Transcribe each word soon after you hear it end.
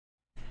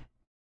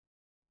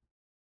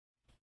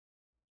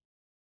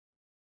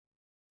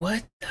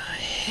What the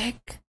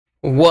heck?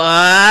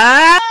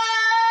 What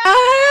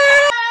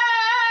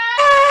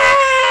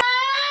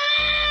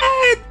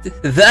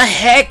the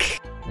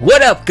heck?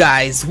 What up,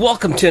 guys?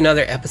 Welcome to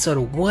another episode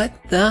of What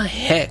the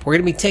Heck. We're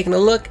gonna be taking a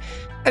look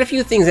at a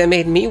few things that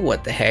made me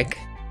what the heck.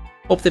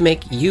 Hope to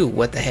make you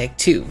what the heck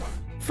too.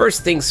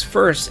 First things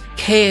first,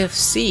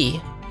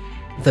 KFC,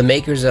 the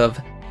makers of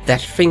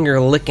that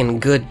finger-licking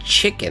good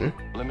chicken.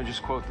 Let me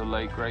just quote the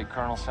late great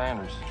Colonel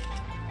Sanders,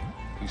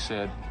 who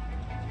said,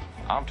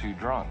 "I'm too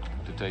drunk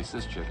to taste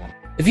this chicken."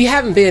 If you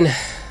haven't been,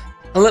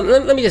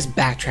 let me just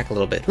backtrack a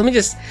little bit. Let me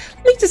just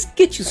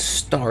get you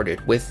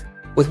started with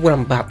what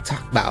I'm about to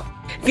talk about.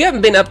 If you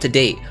haven't been up to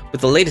date with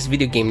the latest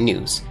video game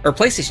news, or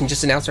PlayStation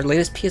just announced their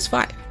latest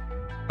PS5.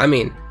 I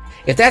mean,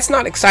 if that's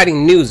not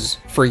exciting news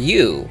for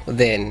you,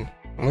 then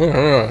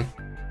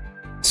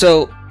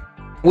So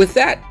with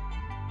that,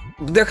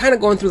 they're kind of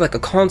going through like a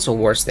console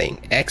wars thing.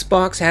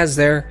 Xbox has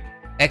their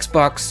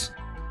Xbox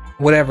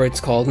whatever it's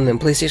called, and then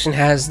PlayStation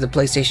has the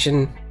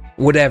PlayStation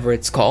whatever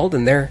it's called,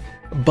 and they're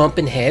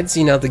bumping heads.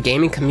 You know, the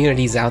gaming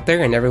community's out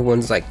there and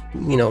everyone's like,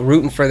 you know,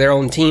 rooting for their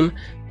own team.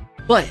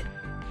 But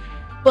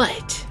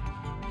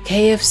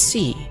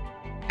KFC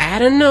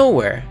out of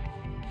nowhere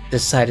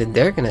decided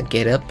they're gonna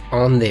get up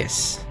on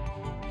this.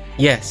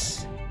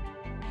 Yes,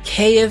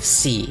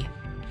 KFC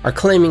are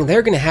claiming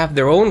they're gonna have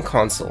their own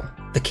console,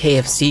 the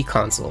KFC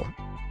console,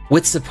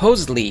 with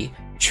supposedly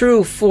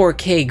true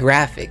 4K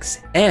graphics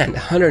and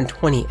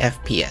 120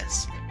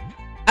 FPS.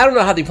 I don't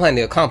know how they plan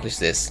to accomplish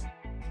this.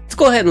 Let's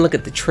go ahead and look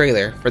at the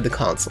trailer for the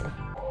console.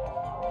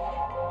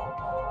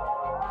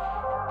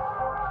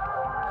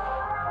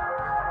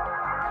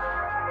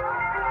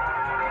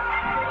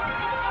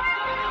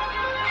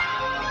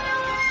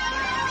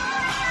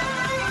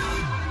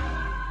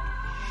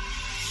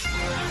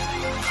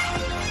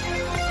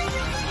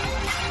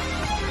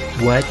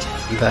 What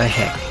the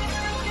heck?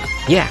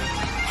 Yeah,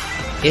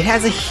 it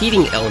has a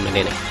heating element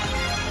in it.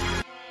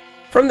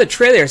 From the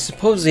trailer,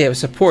 supposedly it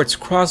supports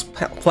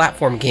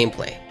cross-platform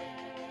gameplay,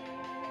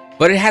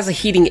 but it has a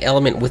heating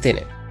element within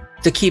it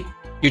to keep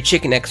your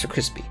chicken extra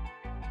crispy.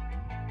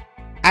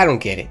 I don't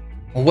get it.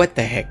 What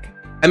the heck?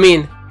 I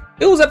mean,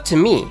 it was up to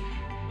me.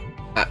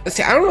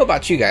 See, I don't know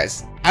about you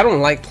guys. I don't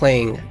like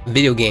playing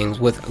video games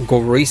with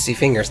greasy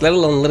fingers, let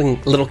alone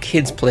letting little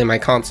kids play my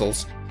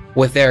consoles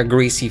with their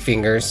greasy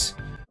fingers.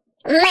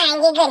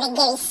 Man, you're gonna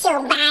get it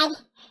so bad.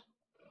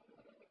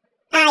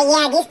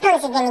 Oh yeah, these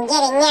punks are gonna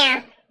get it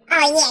now.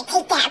 Oh yeah,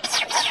 take that.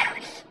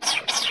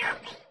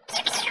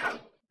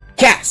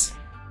 Cass,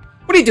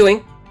 what are you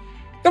doing?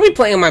 Don't be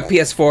playing on my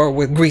PS4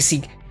 with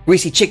greasy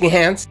chicken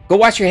hands. Go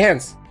wash your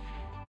hands.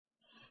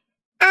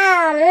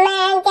 Oh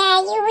man,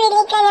 Dad, you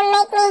really gonna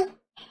make me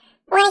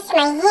wash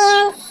my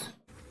hands?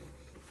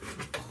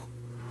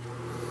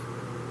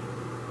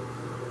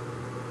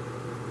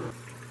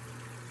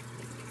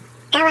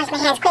 Go wash my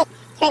hands quick.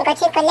 So I can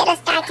go take a little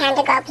start time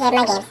to go play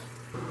my games.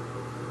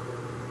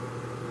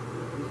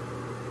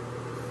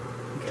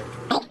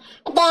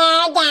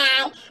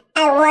 Dad, I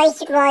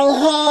wash my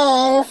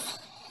hands.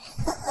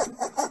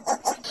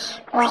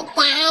 What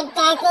Dad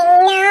doesn't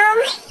know.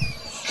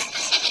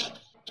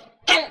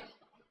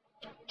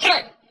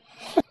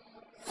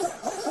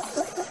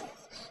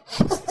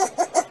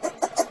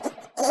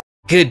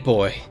 Good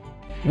boy.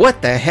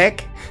 What the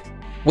heck?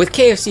 With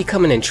KFC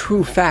coming in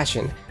true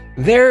fashion,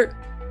 they're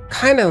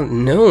kind of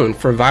known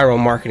for viral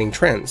marketing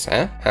trends,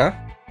 huh?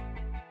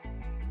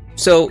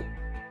 So,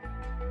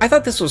 I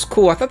thought this was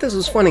cool. I thought this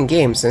was fun in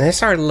games, and I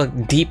started to look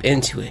deep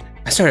into it.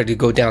 I started to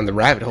go down the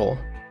rabbit hole.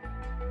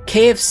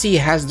 KFC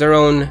has their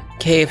own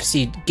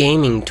KFC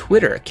gaming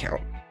Twitter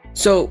account.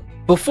 So,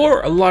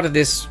 before a lot of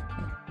this,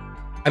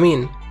 I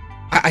mean,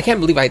 I can't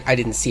believe I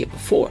didn't see it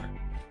before.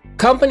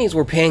 Companies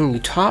were paying you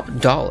top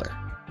dollar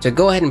to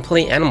go ahead and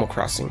play Animal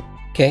Crossing.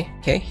 Okay,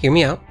 hear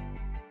me out.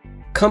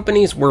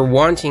 Companies were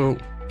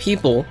wanting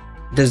people,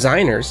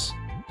 designers,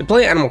 to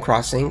play Animal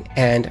Crossing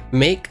and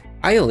make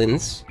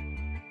islands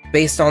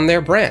based on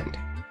their brand.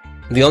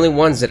 The only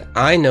ones that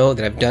I know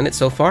that have done it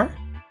so far?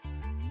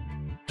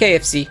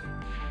 KFC.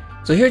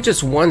 So here's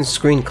just one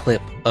screen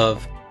clip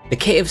of the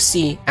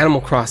KFC Animal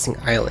Crossing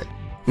island.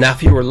 Now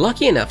if you were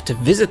lucky enough to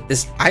visit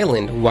this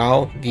island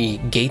while the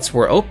gates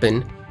were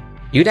open,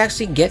 you'd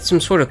actually get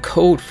some sort of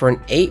code for an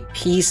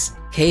 8-piece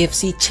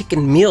KFC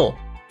chicken meal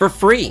for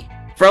free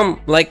from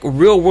like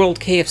real world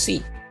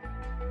KFC.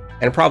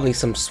 And probably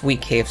some sweet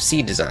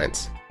KFC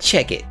designs.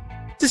 Check it.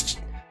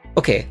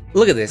 Okay,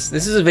 look at this.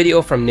 This is a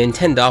video from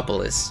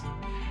Nintendopolis,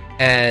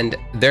 and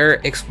they're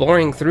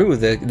exploring through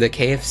the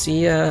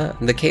KFC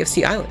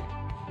island.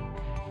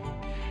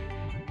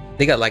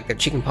 They got like their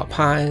chicken pot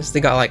pies.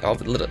 They got like all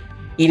the little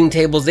eating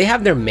tables. They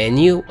have their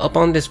menu up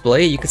on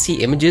display. You can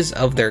see images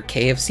of their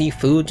KFC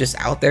food just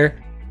out there.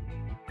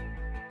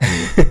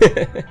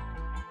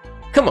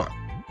 Come on.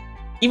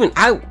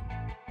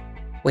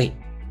 Wait.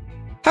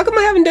 How come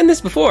I haven't done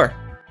this before?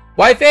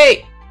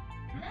 Wifey!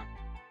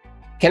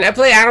 Can I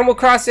play Animal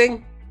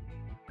Crossing?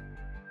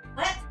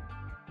 What?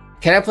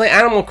 Can I play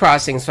Animal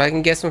Crossing so I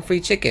can get some free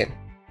chicken?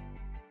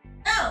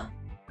 No.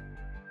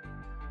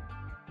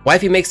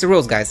 Wifey makes the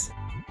rules, guys.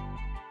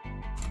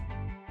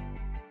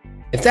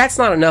 If that's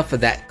not enough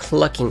of that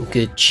clucking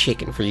good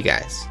chicken for you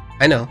guys,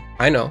 I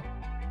know.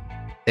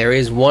 There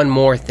is one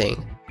more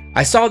thing.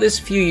 I saw this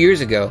a few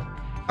years ago.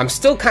 I'm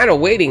still kind of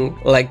waiting,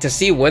 like, to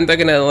see when they're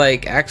gonna,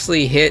 like,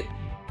 actually hit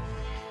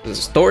the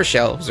store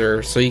shelves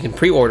or so you can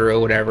pre-order or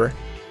whatever.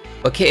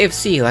 But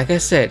KFC, like I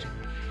said,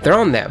 they're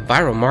on that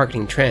viral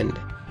marketing trend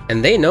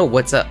and they know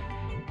what's up.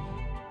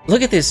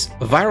 Look at this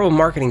viral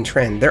marketing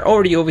trend. They're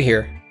already over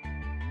here.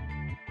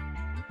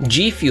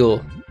 G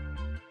Fuel,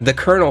 the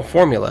Colonel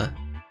formula.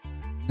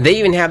 They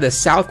even have the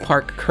South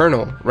Park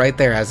Colonel right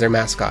there as their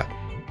mascot.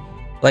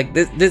 Like,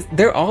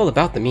 they're all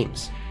about the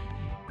memes.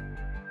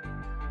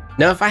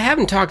 Now, if I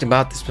haven't talked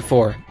about this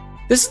before,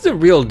 this is the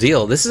real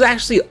deal. This is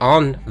actually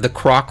on the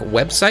Croc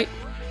website.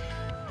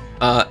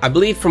 I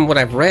believe from what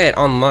I've read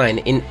online,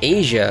 in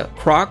Asia,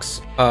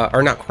 Crocs,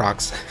 or not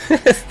Crocs,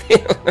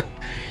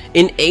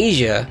 in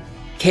Asia,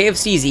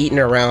 KFC is eaten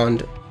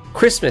around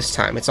Christmas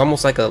time. It's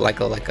almost like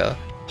a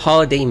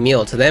holiday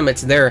meal. To them,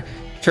 it's their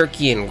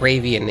turkey and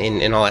gravy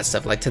and all that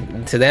stuff. Like to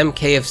them,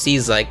 KFC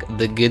is like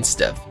the good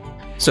stuff.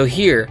 So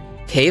here,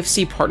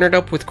 KFC partnered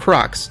up with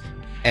Crocs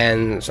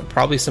and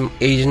probably some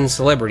Asian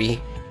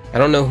celebrity. I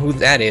don't know who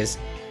that is,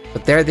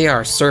 but there they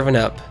are serving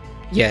up,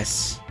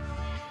 yes,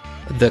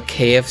 the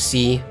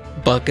KFC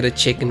bucket of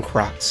chicken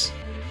Crocs.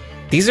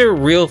 These are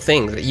real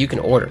things that you can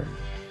order.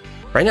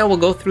 Right now we'll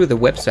go through the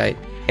website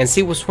and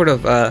see what sort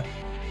of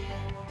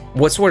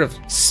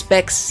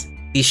specs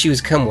these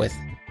shoes come with.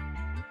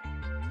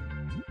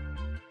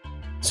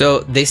 So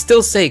they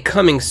still say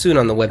coming soon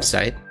on the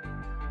website,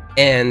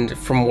 and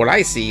from what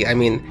I see, I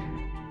mean,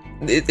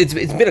 it's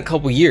been a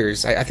couple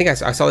years. I think I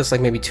saw this like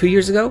maybe 2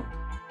 years ago,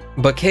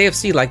 but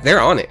KFC, like, they're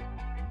on it.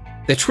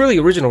 The truly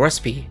original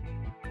recipe.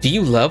 Do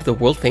you love the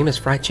world famous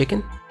fried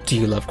chicken? Do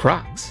you love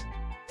Crocs?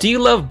 Do you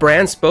love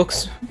brand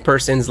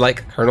spokespersons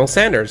like Colonel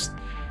Sanders?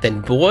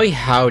 Then boy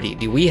howdy,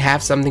 do we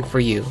have something for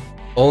you.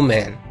 Oh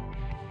man,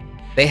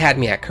 they had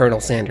me at Colonel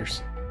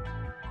Sanders.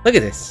 Look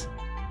at this.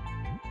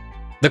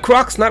 The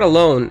Crocs not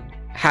alone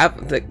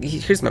have the,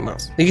 here's my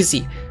mouse. You can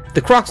see,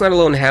 the Crocs not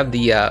alone have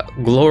the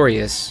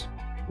glorious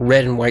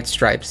red and white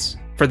stripes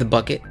for the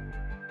bucket,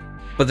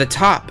 but the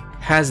top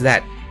has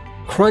that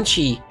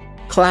crunchy,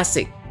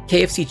 classic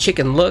KFC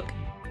chicken look.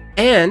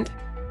 And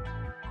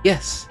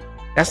yes,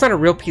 that's not a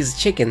real piece of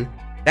chicken.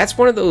 That's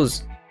one of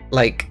those,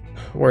 like,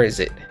 where is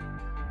it?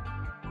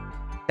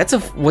 That's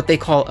what they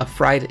call a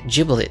fried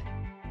giblet.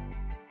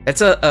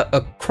 That's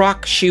a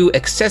Croc shoe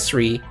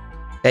accessory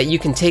that you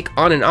can take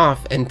on and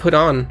off and put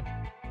on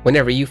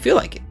whenever you feel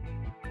like it.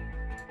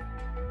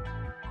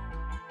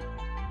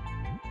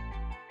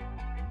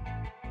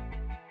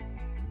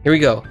 Here we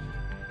go.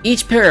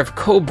 Each pair of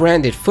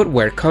co-branded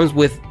footwear comes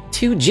with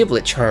 2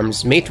 giblet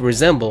charms made to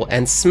resemble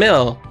and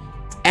smell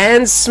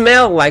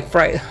like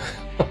fried.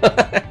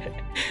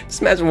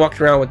 Just imagine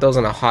walking around with those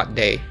on a hot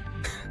day.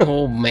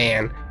 Oh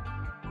man.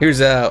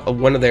 Here's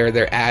one of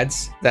their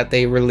ads that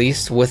they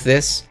released with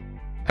this.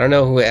 I don't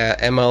know who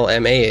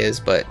MLMA is,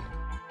 but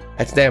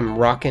that's them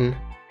rocking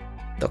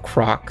the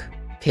Croc,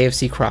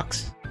 KFC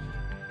Crocs.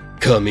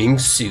 Coming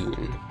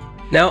soon.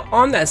 Now,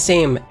 on that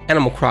same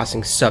Animal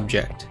Crossing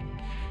subject,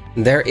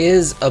 there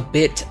is a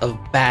bit of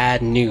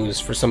bad news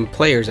for some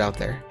players out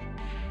there.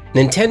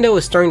 Nintendo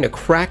is starting to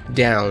crack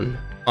down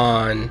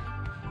on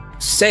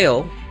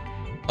sale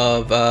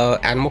of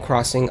Animal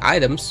Crossing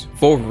items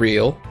for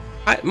real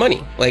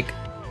money. Like,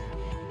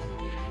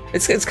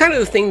 it's kind of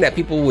the thing that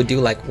people would do,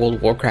 like World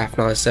of Warcraft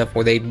and all that stuff,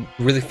 where they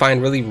really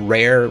find really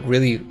rare,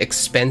 really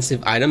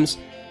expensive items,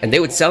 and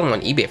they would sell them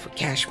on eBay for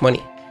cash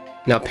money.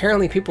 Now,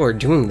 apparently people are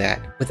doing that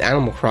with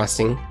Animal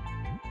Crossing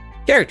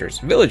characters,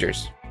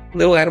 villagers,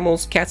 little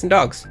animals, cats and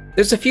dogs.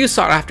 There's a few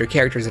sought after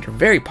characters that are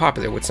very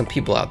popular with some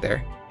people out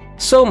there.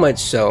 So much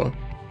so,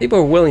 people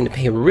are willing to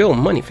pay real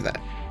money for that.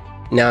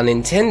 Now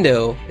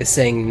Nintendo is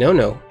saying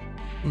no.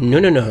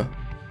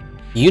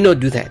 You no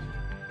do that.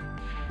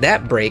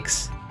 That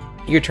breaks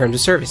your terms of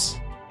service.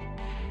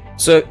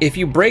 So if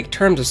you break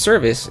terms of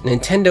service,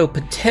 Nintendo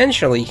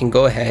potentially can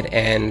go ahead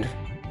and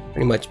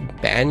pretty much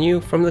ban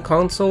you from the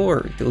console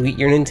or delete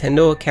your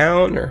Nintendo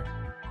account or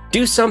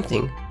do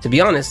something. To be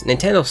honest,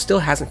 Nintendo still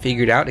hasn't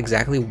figured out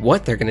exactly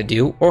what they're going to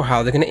do or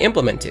how they're going to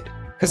implement it,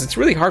 because it's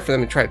really hard for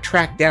them to try to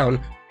track down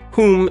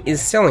whom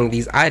is selling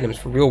these items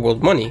for real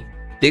world money.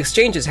 The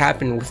exchanges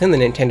happen within the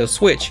Nintendo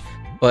Switch,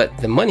 but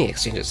the money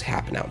exchanges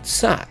happen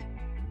outside.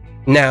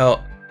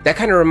 Now, that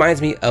kind of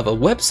reminds me of a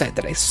website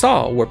that I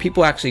saw where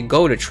people actually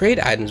go to trade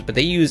items, but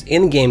they use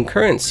in-game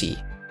currency.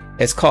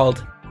 It's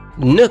called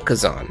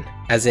Nookazon,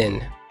 as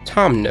in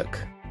Tom Nook.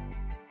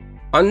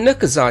 On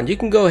Nookazon, you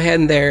can go ahead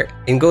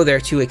and go there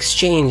to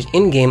exchange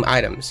in-game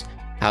items.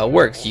 How it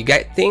works, you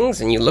get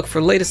things and you look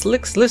for latest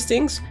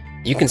listings.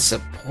 You can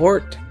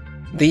support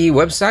the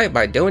website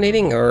by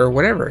donating or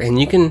whatever, and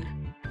you can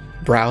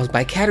browse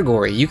by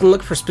category. You can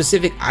look for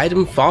specific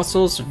item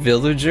fossils,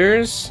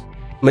 villagers,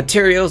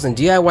 materials, and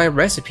DIY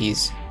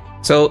recipes.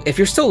 So if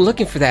you're still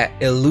looking for that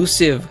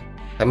elusive,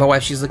 like my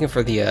wife, she's looking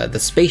for the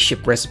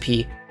spaceship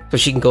recipe so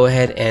she can go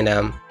ahead and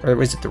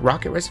or is it the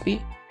rocket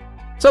recipe?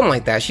 Something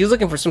like that. She's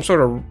looking for some sort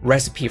of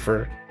recipe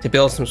to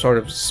build some sort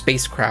of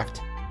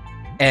spacecraft.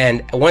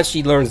 And once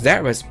she learns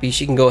that recipe,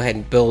 she can go ahead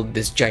and build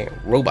this giant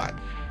robot.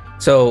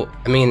 So,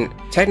 I mean,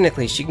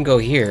 technically she can go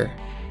here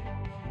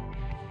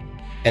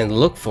and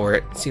look for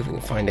it. See if we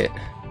can find it.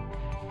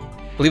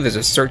 I believe there's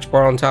a search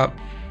bar on top.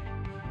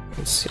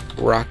 Let's see,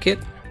 rocket.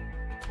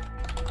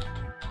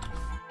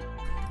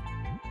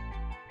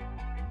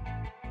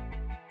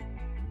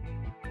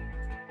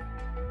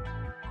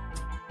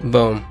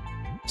 Boom.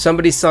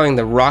 Somebody's selling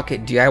the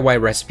rocket DIY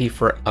recipe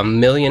for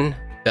 1,000,000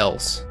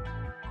 bells.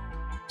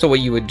 So what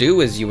you would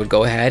do is you would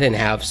go ahead and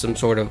have some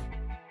sort of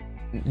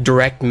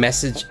direct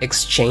message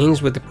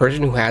exchange with the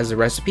person who has the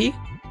recipe,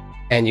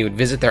 and you would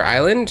visit their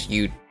island.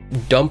 You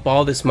dump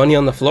all this money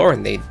on the floor,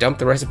 and they dump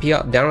the recipe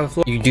out down on the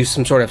floor. You do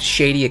some sort of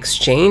shady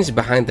exchange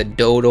behind the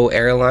Dodo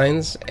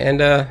Airlines, and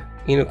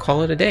you know,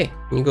 call it a day.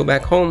 And you go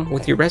back home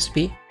with your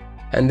recipe,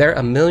 and they're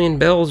 1,000,000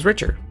 bells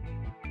richer.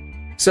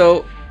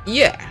 So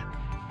yeah,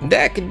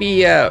 that could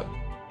be a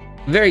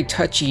very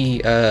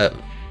touchy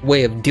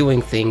way of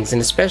doing things,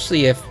 and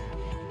especially if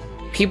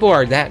people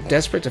are that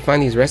desperate to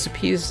find these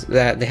recipes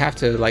that they have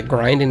to like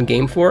grind in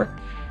game for.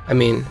 I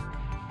mean,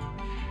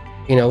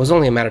 you know, it was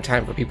only a matter of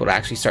time for people to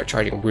actually start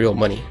charging real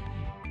money.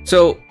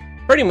 So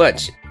pretty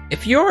much,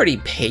 if you already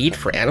paid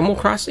for Animal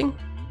Crossing,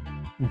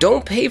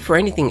 don't pay for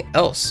anything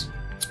else,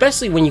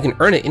 especially when you can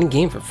earn it in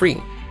game for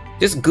free.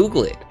 Just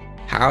Google it,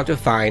 how to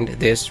find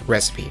this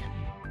recipe.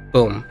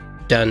 Boom,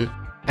 done.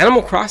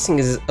 Animal Crossing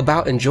is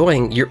about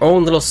enjoying your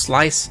own little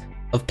slice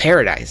of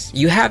paradise.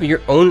 You have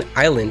your own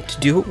island to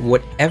do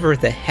whatever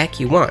the heck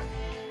you want.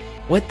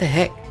 What the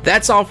heck?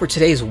 That's all for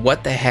today's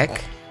What the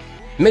Heck.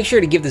 Make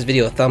sure to give this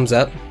video a thumbs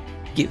up.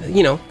 Give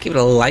it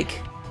a like.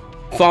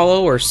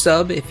 Follow or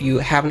sub if you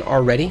haven't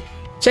already.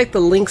 Check the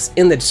links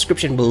in the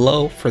description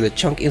below for the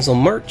Chunk Izzle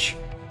merch.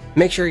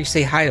 Make sure you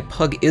say hi to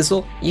Pug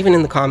Izzle, even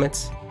in the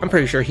comments. I'm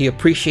pretty sure he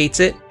appreciates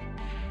it.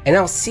 And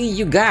I'll see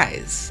you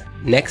guys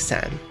next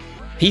time.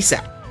 Peace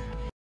out.